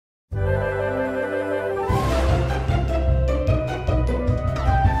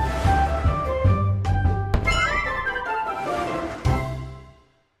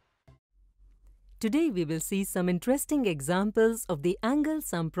Today we will see some interesting examples of the angle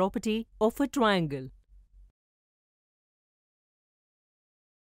sum property of a triangle.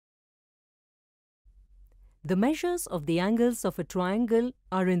 The measures of the angles of a triangle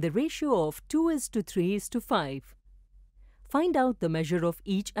are in the ratio of 2:3:5. Find out the measure of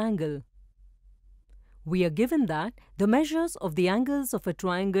each angle. We are given that the measures of the angles of a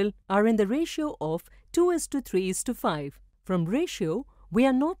triangle are in the ratio of 2:3:5. From ratio, we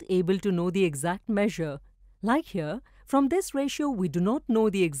are not able to know the exact measure. Like here, from this ratio we do not know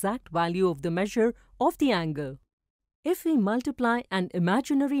the exact value of the measure of the angle. If we multiply an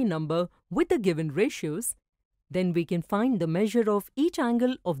imaginary number with the given ratios, then we can find the measure of each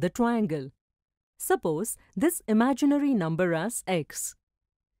angle of the triangle. Suppose this imaginary number as x.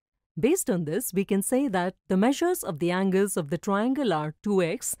 Based on this, we can say that the measures of the angles of the triangle are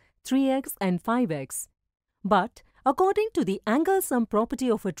 2x, 3x and 5x. But according to the angle sum property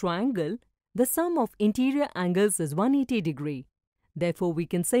of a triangle, the sum of interior angles is 180 degree. Therefore, we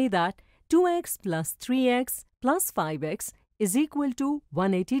can say that 2x plus 3x plus 5x is equal to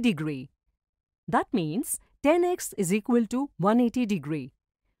 180 degree. That means 10x is equal to 180 degree.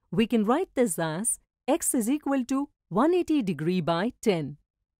 We can write this as x is equal to 180 degree by 10.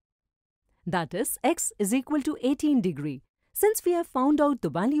 That is, x is equal to 18 degree. Since we have found out the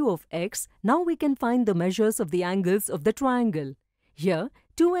value of x, now we can find the measures of the angles of the triangle. Here,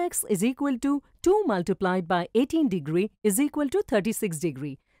 2x is equal to 2 multiplied by 18 degree is equal to 36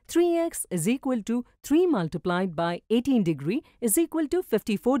 degree. 3x is equal to 3 multiplied by 18 degree is equal to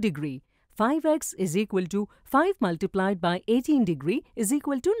 54 degree. 5x is equal to 5 multiplied by 18 degree is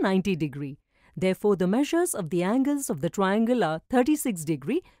equal to 90 degree. Therefore, the measures of the angles of the triangle are 36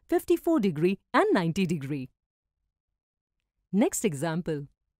 degree, 54 degree and 90 degree. Next example.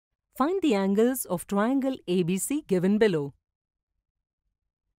 Find the angles of triangle ABC given below.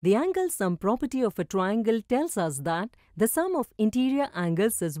 The angle sum property of a triangle tells us that the sum of interior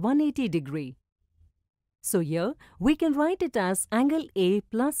angles is 180 degree. So here, we can write it as angle A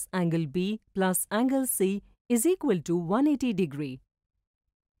plus angle B plus angle C is equal to 180 degree.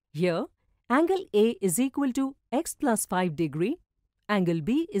 Here, angle A is equal to x plus 5 degree, angle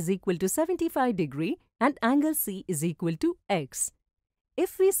B is equal to 75 degree and angle C is equal to x.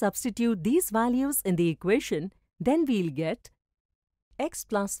 If we substitute these values in the equation, then we'll get x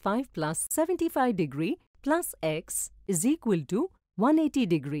plus 5 plus 75 degree plus x is equal to 180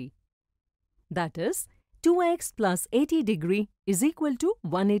 degree. That is, 2x plus 80 degree is equal to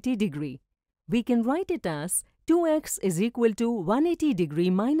 180 degree. We can write it as 2x is equal to 180 degree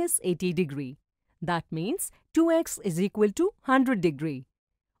minus 80 degree. That means 2x is equal to 100 degree.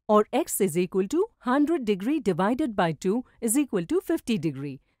 Or x is equal to 100 degree divided by 2 is equal to 50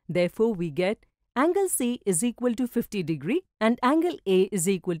 degree. Therefore, we get angle C is equal to 50 degree and angle A is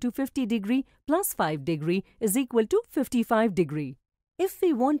equal to 50 degree plus 5 degree is equal to 55 degree. If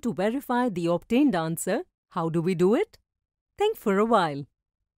we want to verify the obtained answer, how do we do it? Think for a while.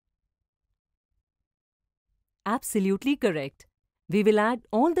 Absolutely correct. We will add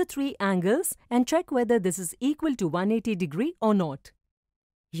all the three angles and check whether this is equal to 180 degree or not.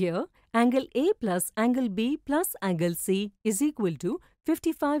 Here, angle A plus angle B plus angle C is equal to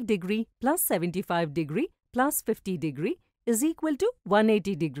 55 degree plus 75 degree plus 50 degree is equal to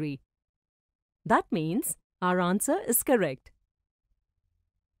 180 degree. That means our answer is correct.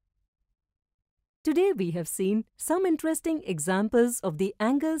 Today we have seen some interesting examples of the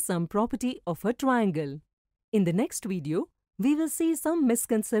angle sum property of a triangle. In the next video, we will see some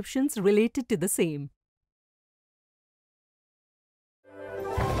misconceptions related to the same.